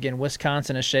 again,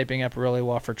 Wisconsin is shaping up really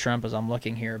well for Trump as I'm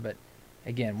looking here. But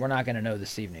again, we're not going to know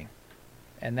this evening.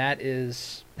 And that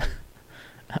is,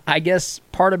 I guess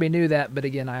part of me knew that. But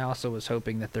again, I also was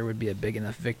hoping that there would be a big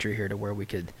enough victory here to where we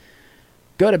could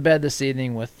go to bed this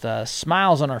evening with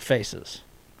smiles on our faces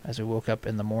as we woke up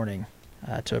in the morning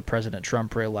to a President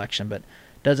Trump re-election, but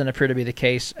doesn't appear to be the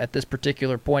case at this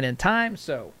particular point in time.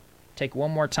 So take one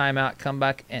more time out, come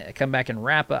back and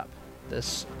wrap up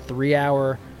this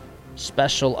 3-hour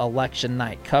special election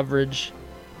night coverage.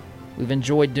 We've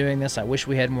enjoyed doing this. I wish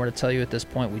we had more to tell you at this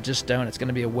point. We just don't. It's going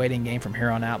to be a waiting game from here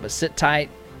on out, but sit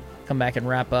tight. Come back and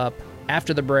wrap up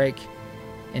after the break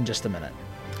in just a minute.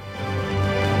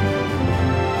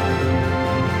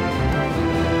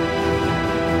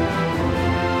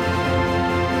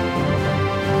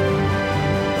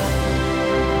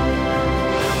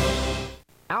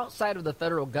 Outside of the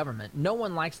federal government, no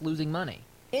one likes losing money.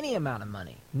 Any amount of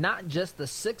money, not just the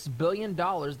 $6 billion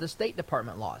the State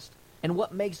Department lost. And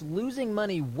what makes losing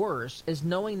money worse is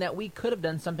knowing that we could have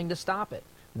done something to stop it.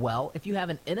 Well, if you have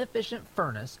an inefficient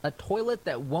furnace, a toilet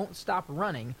that won't stop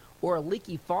running, or a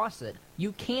leaky faucet,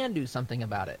 you can do something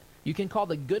about it. You can call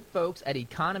the good folks at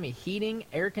Economy Heating,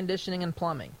 Air Conditioning, and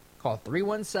Plumbing. Call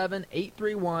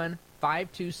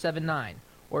 317-831-5279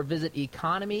 or visit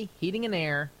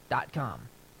economyheatingandair.com.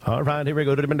 All right, here we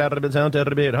go. $100 down,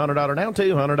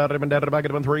 $200 back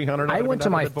at $300. I went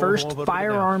to my first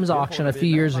firearms auction a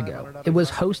few years ago. It was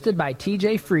hosted by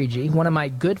TJ Freegee, one of my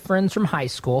good friends from high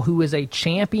school, who is a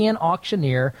champion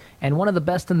auctioneer and one of the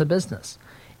best in the business.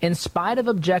 In spite of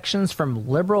objections from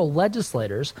liberal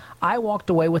legislators, I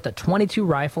walked away with a .22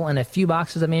 rifle and a few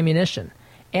boxes of ammunition.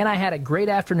 And I had a great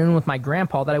afternoon with my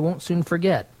grandpa that I won't soon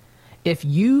forget. If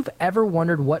you've ever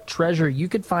wondered what treasure you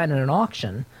could find in an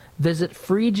auction, visit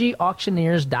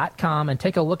FreegeeAuctioneers.com and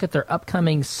take a look at their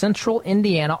upcoming Central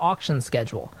Indiana auction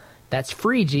schedule. That's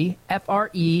Freegee,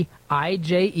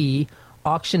 F-R-E-I-J-E,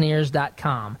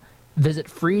 auctioneers.com. Visit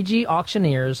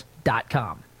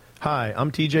FreegeeAuctioneers.com. Hi,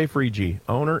 I'm TJ Freegee,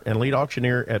 owner and lead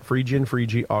auctioneer at Freegee and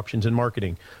Freegee Auctions and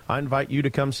Marketing. I invite you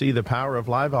to come see the power of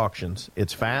live auctions.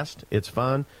 It's fast, it's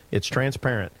fun, it's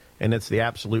transparent, and it's the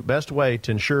absolute best way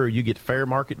to ensure you get fair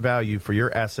market value for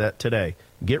your asset today.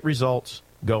 Get results.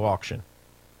 Go auction.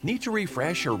 Need to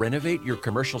refresh or renovate your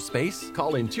commercial space?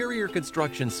 Call Interior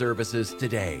Construction Services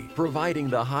today, providing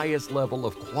the highest level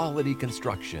of quality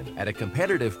construction at a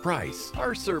competitive price.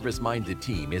 Our service-minded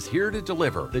team is here to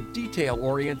deliver the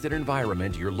detail-oriented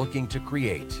environment you're looking to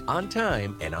create, on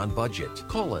time and on budget.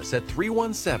 Call us at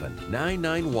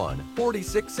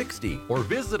 317-991-4660 or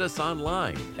visit us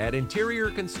online at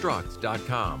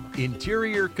interiorconstruct.com.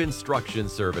 Interior Construction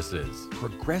Services.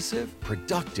 Progressive,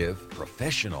 productive,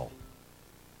 professional.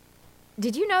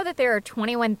 Did you know that there are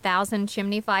 21,000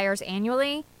 chimney fires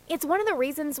annually? It's one of the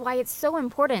reasons why it's so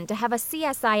important to have a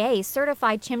CSIA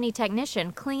certified chimney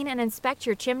technician clean and inspect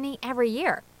your chimney every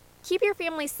year. Keep your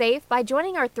family safe by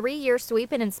joining our 3-year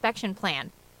sweep and inspection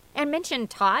plan. And mention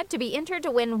Todd to be entered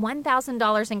to win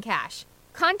 $1,000 in cash.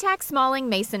 Contact Smalling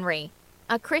Masonry,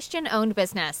 a Christian-owned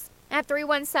business, at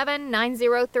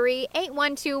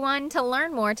 317-903-8121 to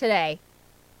learn more today.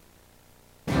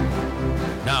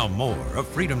 Now more of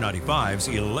Freedom 95's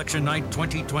Election Night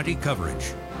 2020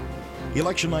 coverage.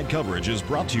 Election night coverage is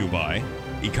brought to you by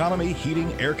Economy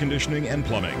Heating, Air Conditioning, and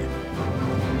Plumbing.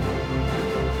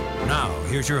 Now,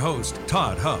 here's your host,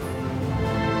 Todd Huff. All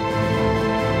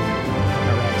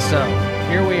right, so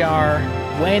here we are,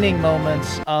 waning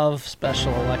moments of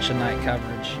special election night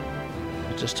coverage.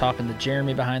 I was just talking to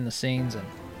Jeremy behind the scenes and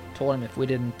told him if we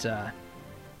didn't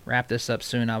wrap this up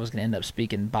soon, I was going to end up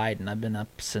speaking Biden. I've been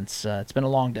up since, it's been a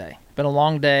long day. Been a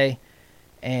long day,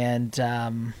 and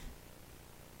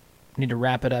need to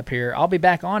wrap it up here. I'll be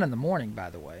back on in the morning, by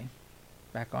the way.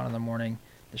 Back on in the morning.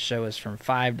 The show is from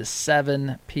 5 to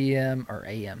 7 p.m. or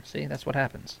a.m. See, that's what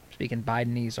happens. Speaking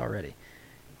Bidenese already.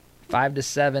 5 to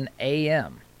 7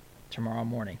 a.m. tomorrow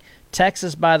morning.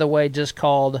 Texas, by the way, just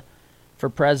called for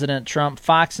President Trump.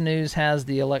 Fox News has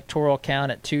the electoral count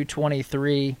at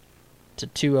 223 to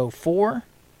 204.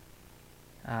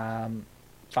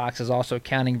 Fox is also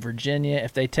counting Virginia.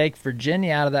 If they take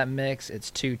Virginia out of that mix, it's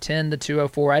 210 to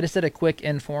 204. I just did a quick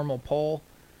informal poll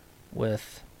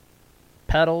with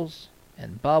Petals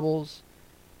and Bubbles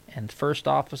and First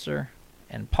Officer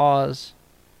and Pause,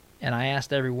 and I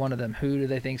asked every one of them, who do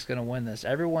they think is going to win this?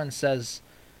 Everyone said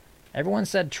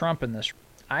Trump in this.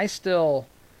 I told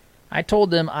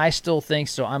them I still think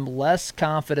so. I'm less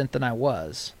confident than I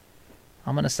was.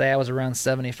 I'm going to say I was around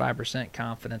 75%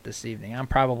 confident this evening. I'm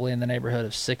probably in the neighborhood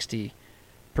of 60%.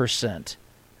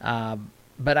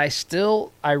 But I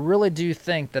really do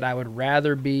think that I would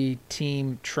rather be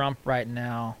Team Trump right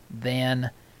now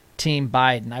than Team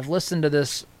Biden. I've listened to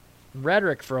this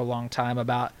rhetoric for a long time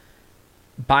about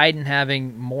Biden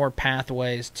having more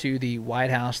pathways to the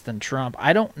White House than Trump.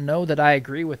 I don't know that I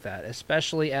agree with that,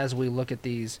 especially as we look at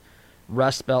these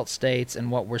Rust Belt states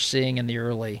and what we're seeing in the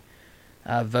early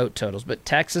vote totals. But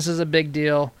Texas is a big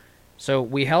deal. So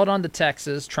we held on to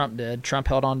Texas. Trump did. Trump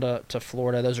held on to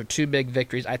Florida. Those are two big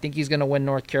victories. I think he's going to win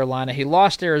North Carolina. He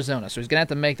lost Arizona, so he's going to have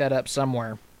to make that up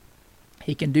somewhere.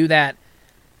 He can do that,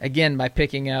 again, by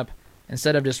picking up,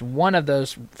 instead of just one of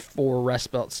those 4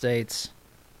 Rust Belt states,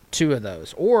 2 of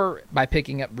those. Or by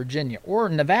picking up Virginia. Or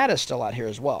Nevada's still out here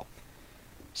as well.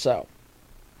 So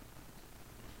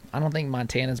I don't think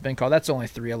Montana's been called. That's only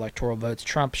 3 electoral votes.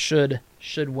 Trump should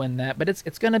win that, but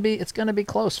it's going to be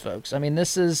close, folks. I mean,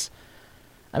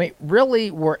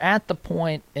 really, we're at the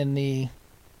point in the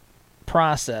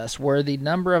process where the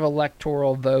number of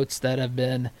electoral votes that have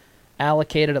been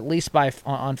allocated, at least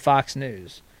on Fox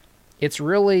News, we've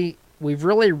really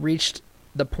reached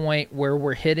the point where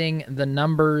we're hitting the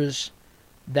numbers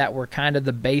that were kind of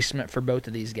the basement for both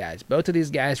of these guys. Both of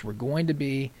these guys were going to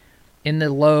be in the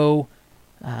low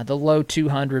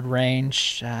 200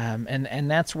 range,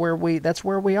 and that's where we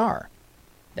are.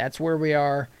 That's where we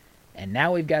are, and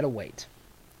now we've got to wait.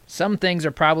 Some things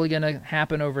are probably going to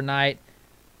happen overnight.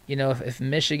 You know, if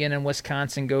Michigan and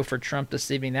Wisconsin go for Trump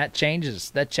this evening, that changes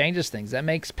things. That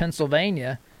makes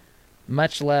Pennsylvania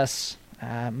much less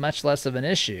of an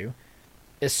issue,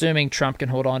 assuming Trump can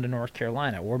hold on to North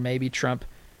Carolina, or maybe Trump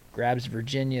grabs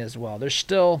Virginia as well. There's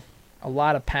still a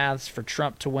lot of paths for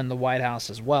Trump to win the White House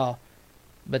as well.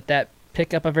 But that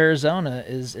pickup of Arizona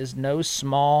is no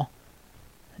small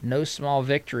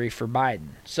victory for Biden.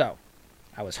 So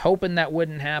I was hoping that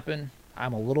wouldn't happen.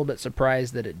 I'm a little bit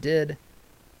surprised that it did.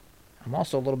 I'm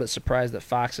also a little bit surprised that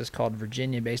Fox has called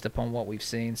Virginia based upon what we've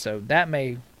seen. So that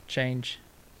may change.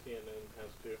 CNN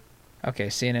has to. Okay,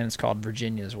 CNN's called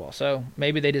Virginia as well. So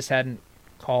maybe they just hadn't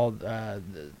called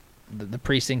the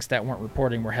precincts that weren't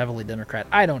reporting were heavily Democrat.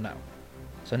 I don't know.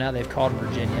 So now they've called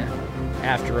Virginia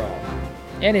after all.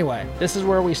 Anyway, this is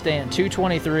where we stand.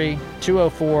 223,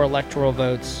 204 electoral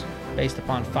votes based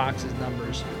upon Fox's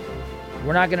numbers.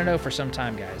 We're not going to know for some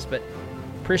time, guys, but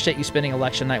appreciate you spending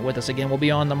election night with us. Again, we'll be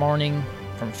on the morning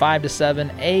from 5 to 7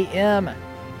 a.m.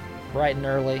 bright and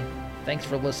early. Thanks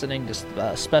for listening to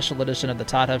a special edition of the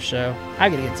Todd Huff Show. I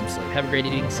got to get some sleep. Have a great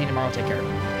evening. See you tomorrow. Take care.